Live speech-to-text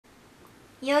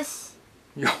よし。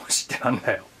よしってなん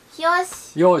だよ。よ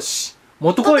し。よし。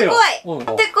持ってこいよ。持って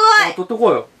こい。取って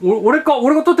こいよ。俺が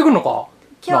取ってくんのか。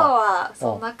今日は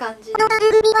そんな感じで。この番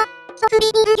組はソフビ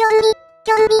人形に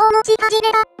興味を持ち始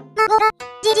めた孫が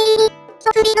じじいにソ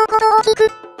フビのことを聞く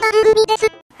番組です。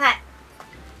はい。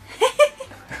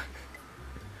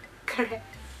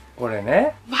これ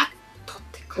ね。マットっ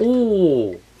て書いてある。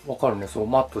おお、わかるね。そう、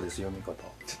マットです読み方。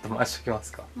ちょっと回しておきま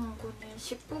すか。なんかね、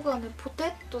尻尾がねポテ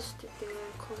ッとしてて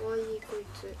可愛いこい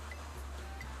つ。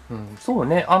うん、そう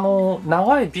ね。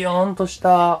長いビヨーンとし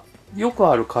たよく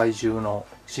ある怪獣の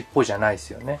尻尾じゃないで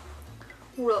すよね。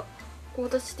ほら、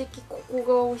私的こ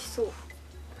こが美味しそう。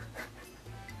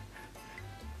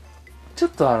ちょっ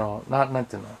となん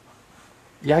ていうの、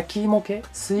焼き芋系、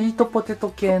スイートポテト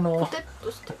系のポテッと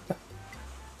してる。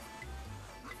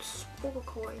尻尾が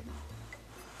可愛いな。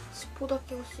尻尾だ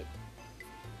け欲しい。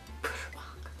ブルマー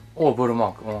ク。お、ブルマ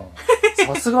ーク。う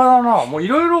ん。さすがだな。もうい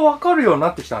ろいろわかるようにな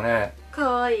ってきたね。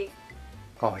可愛い。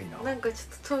可愛いな。なんかち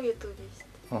ょっとトゲトゲして。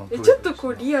うん、ちょっとこ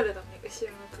うリアルだね、後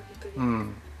ろのトゲトゲ。う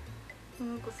ん。な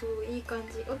んかすごいいい感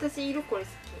じ。私色これ好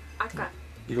き。赤。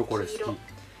色これ好き。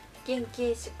原型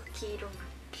色黄色な。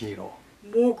黄色。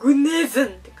モグネズンっ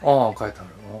て書いてある。ああ、書いてある。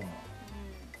うん。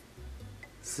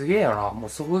すげえよな。もう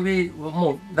ソフビ、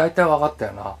もう大体分かった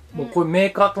よな。もうこれメ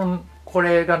ーカーとこ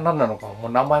れが何なのか、も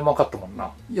う名前も分かったもん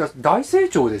な。いや、大成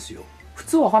長ですよ。普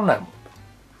通分かんないもん。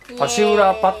足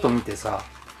裏パッと見てさ、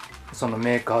その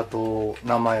メーカーと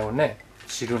名前をね、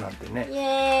知るなんてね。イ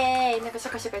エーイ。なんかシ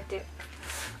ャカシャカ言ってる。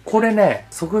これね、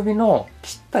ソフビの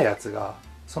切ったやつが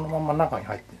そのまま中に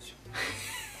入ってるんですよ。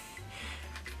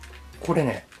これ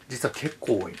ね、実は結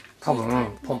構多い。多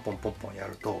分ポンポンポンポンや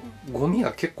るとゴミ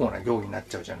が結構な量になっ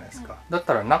ちゃうじゃないですか。だっ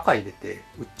たら中入れて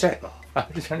売っちゃえばあ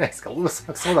れじゃないですか。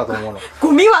そうだと思うの。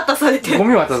ゴミ渡されてる。ゴ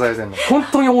ミ渡されてるの。本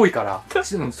当に多いから。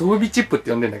ソフビチップって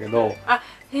呼んでんだけど。あ、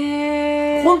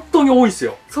へえ。本当に多いです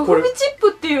よ。ソフビチップ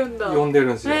って言うんだ。呼んでるん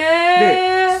ですよ。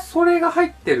で、それが入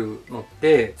ってるのっ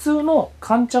て普通の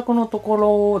缶着のとこ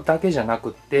ろだけじゃなく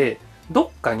って、どっ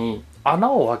かに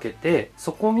穴を開けて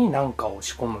そこに何かを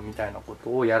仕込むみたいなこ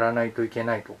とをやらないといけ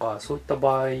ないとか、そういった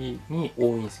場合に多い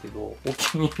んですけど、お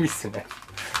気に入りっすね。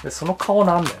その顔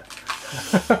なんだよ。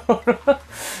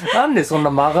なんでそん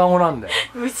な真顔なんだよ。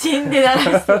無心で鳴ら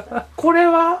してた。これ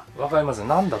はわかります？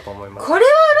何だと思います？これはウ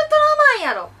ルト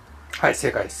ラマンやろ。はい、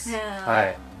正解です。は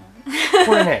い。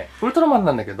これね、ウルトラマン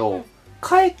なんだけど、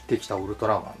帰ってきたウルト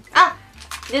ラマン。あ、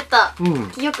出た。うん。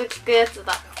よく聞くやつ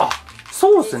だ。あ、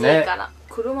そうですね。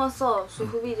車さ、ソ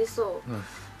フビでさ、なんか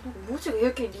文字が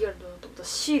やけにリアルだなと思ったら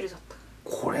シールだった。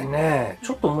これね、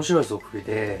ちょっと面白いソフビ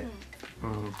で、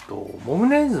モグ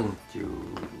ネズンっていう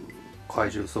怪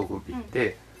獣ソフビっ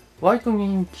て割と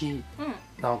人気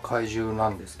な怪獣な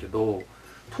んですけど、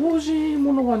当時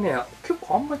ものがね結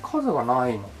構あんまり数がな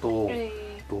いのと、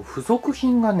付属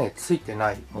品がねついて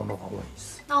ないものが多いんで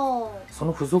す。そ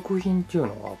の付属品っていう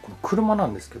のはこの車な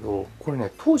んですけど、これ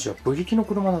ね当時はブリキの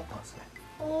車だったんですね。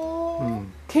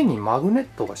手にマグネッ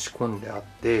トが仕込んであっ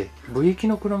てブリキ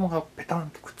の車がペタ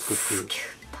ンとくっつくっ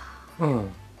ていう。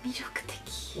魅力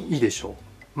的。いいでしょう。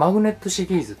マグネットシ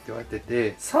リーズって言われて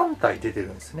て3体出て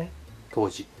るんですね当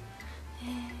時。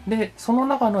でその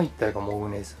中の1体がモグ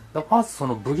ネズンだ。まずそ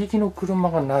のブリキの車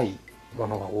がないも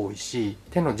のが多いし、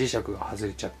手の磁石が外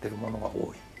れちゃってるものが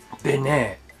多い。で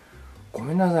ね、ご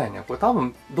めんなさいね、これ多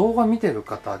分動画見てる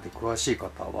方で詳しい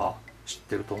方は知っ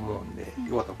てると思うんで、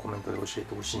よかったらコメントで教え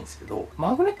てほしいんですけど、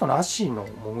マグネットなしの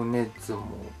モグネズンも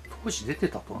当時出て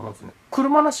たと思うんですね。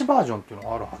車なしバージョンっていうの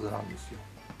があるはずなんですよ。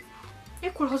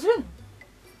これ外れんの？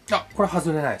あ、これ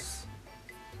外れないです。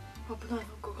危ない。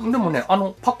でもね、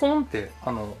パコンって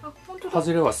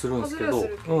外れはするんですけど、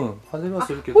外れは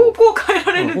するけど方向変え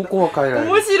られるんだ。方向は変えられる。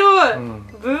面白い。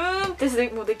ブーンっ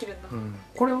てもできるんだ。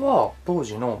これは当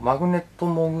時のマグネット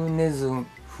モグネズン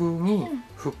風に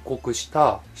復刻し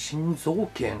た新造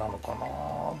形なのかな、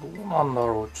どうなんだ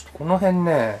ろう。ちょっとこの辺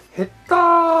ね、ヘッ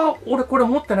ダー俺これ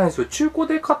持ってないんですよ。中古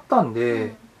で買ったん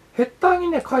で、ヘッダーに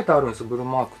ね書いてあるんですよ、ブル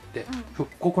マークって。復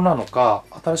刻なのか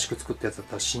新しく作ったやつだっ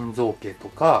たら新造形と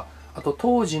か、あと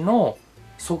当時の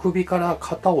ソフビから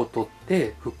型を取っ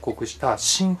て復刻した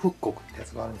新復刻ってや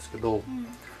つがあるんですけど、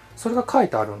それが書い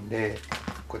てあるんで、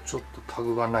これちょっとタ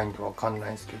グがないんでわかんない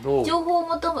んですけど、情報を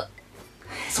求む。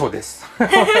そうです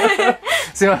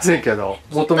すいませんけど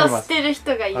求めます。知ってる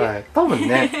人がいる。多分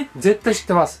ね絶対知っ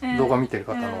てます、動画見てる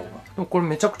方の方が。でもこれ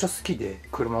めちゃくちゃ好きで、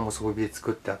車もソフビで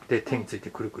作ってあって手について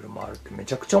くるくる回るってめ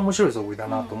ちゃくちゃ面白いソフビだ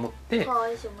なと思って、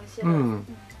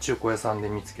中古屋さんで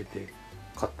見つけて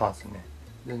買ったんですね。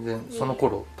全然その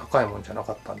頃高いもんじゃな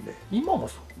かったんで、今も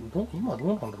今どう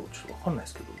なんだろうちょっと分かんないで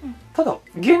すけど、ただ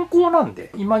現行なん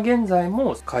で今現在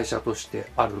も会社として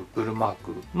あるブルマー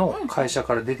クの会社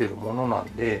から出てるものなん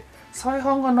で、再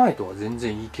販がないとは全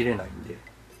然言い切れないんで、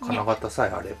金型さえ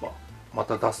あればま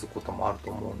た出すこともある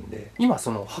と思うんで、今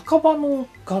その墓場の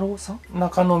画廊さん、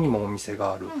中野にもお店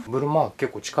がある、ブルマーク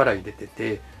結構力入れて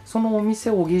て、そのお店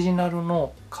オリジナル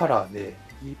のカラーで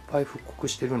いっぱい復刻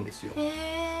してるんですよ。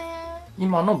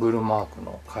今のブルマーク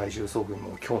の怪獣ソフビ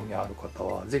も興味ある方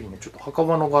は是非ねちょっと墓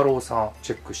場の画廊さん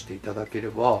チェックしていただけれ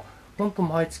ば、ほんと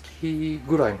毎月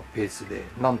ぐらいのペースで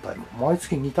何体も毎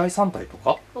月2体3体と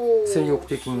か精力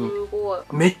的に、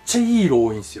めっちゃいい色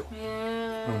多いんですよ。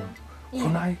こ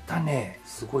の間ね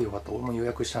すごい良かった。俺も予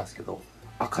約したんですけど、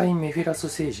赤いメフィラス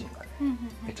星人がね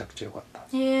めちゃくちゃ良かったん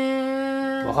ですよ。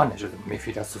わかんないでしょでもメフ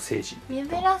ィラス星人、メフ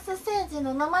ィラス星人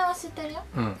の名前は知ってるよ。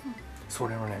そ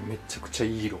れのねめちゃくちゃ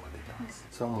いい色が出たんです。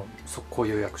それはもう速攻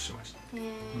予約しました。これ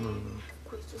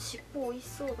ちょっと尻尾美味し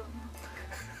そうだな。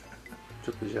ち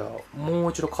ょっとじゃあも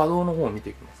う一度稼働の方を見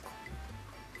ていきますか。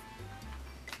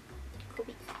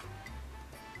首い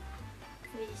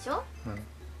いでしょ、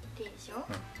いいでしょ、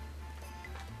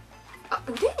あ、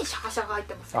腕にシャカシャカ入っ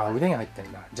てます。あ、腕に入って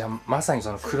んだ。じゃあまさに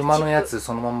その車のやつ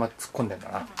そのまんま突っ込んでんだ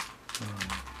な。こっ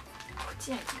ち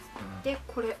に入ってます。で、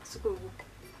これすごい動く。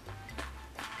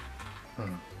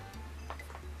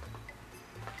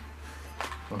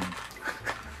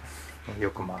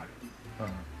よく回る。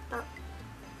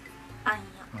あんや。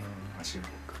足動く。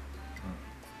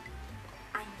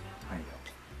あんや。い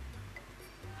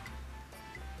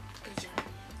いじゃん。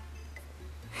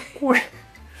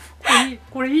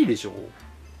これいいでしょ。ちょっ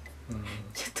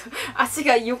と足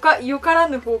がよから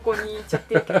ぬ方向に行っちゃっ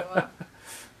てるけど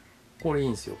これいい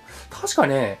んですよ。確か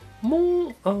ねも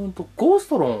うゴース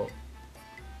トロン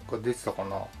が出てたか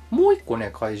な。もう一個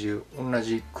ね怪獣同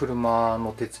じ車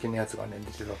の手付きのやつがね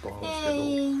出てたと思うんですけど、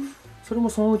それも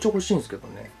そのうち欲しいんですけど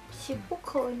ね。尻尾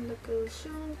可愛いんだけど後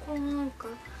ろのこのなんか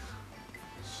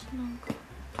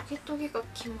トゲトゲが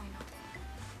キモいな。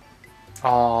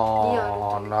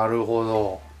ああ、なるほ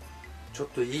ど。ちょっ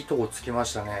といいとこつきま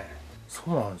したね。そう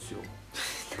なんですよ。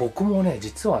僕もね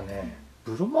実はね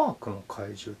ブルマークの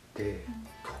怪獣って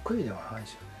得意ではないんで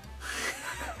すよね。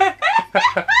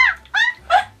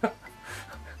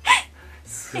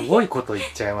すごいこと言っ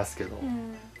ちゃいますけど、好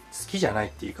きじゃないっ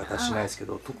て言い方しないですけ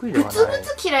ど得意ではない。ブツブ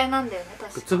ツ嫌いなんだよね。確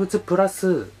かブツブツプラ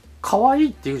ス可愛い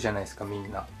って言うじゃないですかみ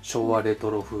んな。昭和レト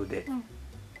ロ風で、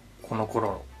この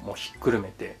頃もひっくるめ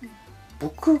て、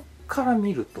僕から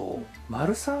見ると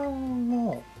丸さん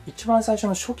の一番最初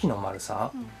の初期の丸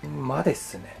さんまでっ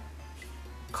すね。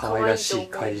可愛らしい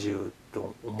怪獣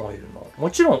と思えるの。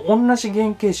もちろん同じ原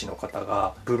型師の方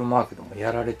がブルマークでも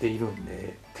やられているん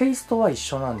でテイストは一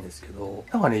緒なんですけど、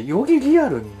なんかねよりリア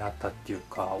ルになったっていう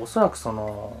か、おそらくそ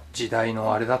の時代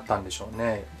のあれだったんでしょう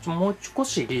ね。もう少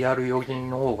しリアル寄り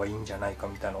の方がいいんじゃないか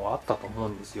みたいなのがあったと思う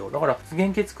んですよ。だから原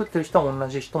型作ってる人は同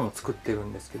じ人も作ってる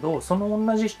んですけど、その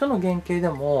同じ人の原型で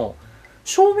も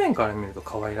正面から見ると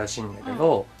可愛らしいんだけ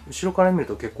ど、後ろから見る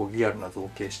と結構リアルな造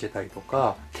形してたりと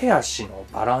か、手足の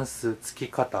バランス、つき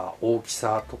方、大き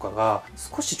さとかが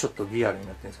少しちょっとリアルに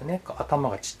なってるんですよね。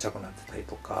頭がちっちゃくなってたり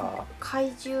とか。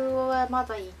怪獣はま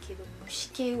だいいけど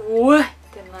虫系おいっ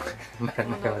てなる。なり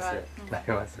ます。なり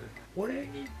ます。俺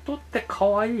にとって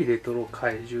可愛いレトロ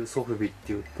怪獣ソフビっ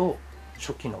ていうと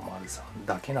初期の丸さん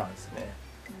だけなんですね。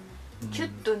ちょっ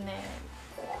とね、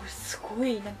これすご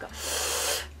いなんか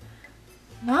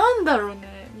なんだろう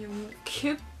ね、いや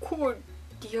結構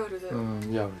リアルだよ。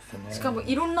リアルですよね。しかも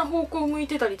いろんな方向向い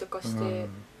てたりとかして、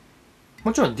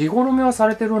もちろんディフォルメはさ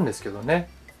れてるんですけど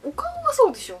ね。お顔がそ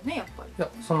うでしょうねやっぱり。いや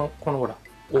このほら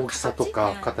大きさと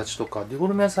か形とかディフォ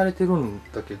ルメはされてるん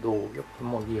だけど、やっぱ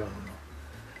もうリアルな。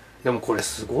でもこれ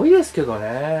すごいですけど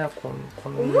ね。お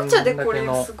もちゃでこれ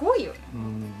すごいよね。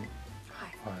は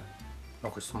い。な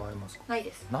んか質問ありますか？ない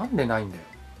です。なんでないんだよ。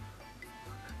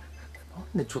な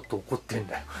んでちょっと怒ってん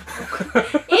だよ。い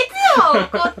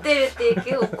つも怒ってるって言う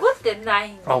けど怒ってな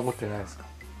いんです。あ、怒ってないですか。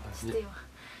ちょっと今ま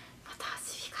た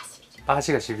足がしびれる。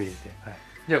足がしびれて、はい。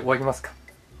じゃあ終わりますか。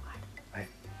はい、終わ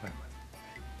り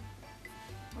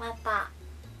ます。また。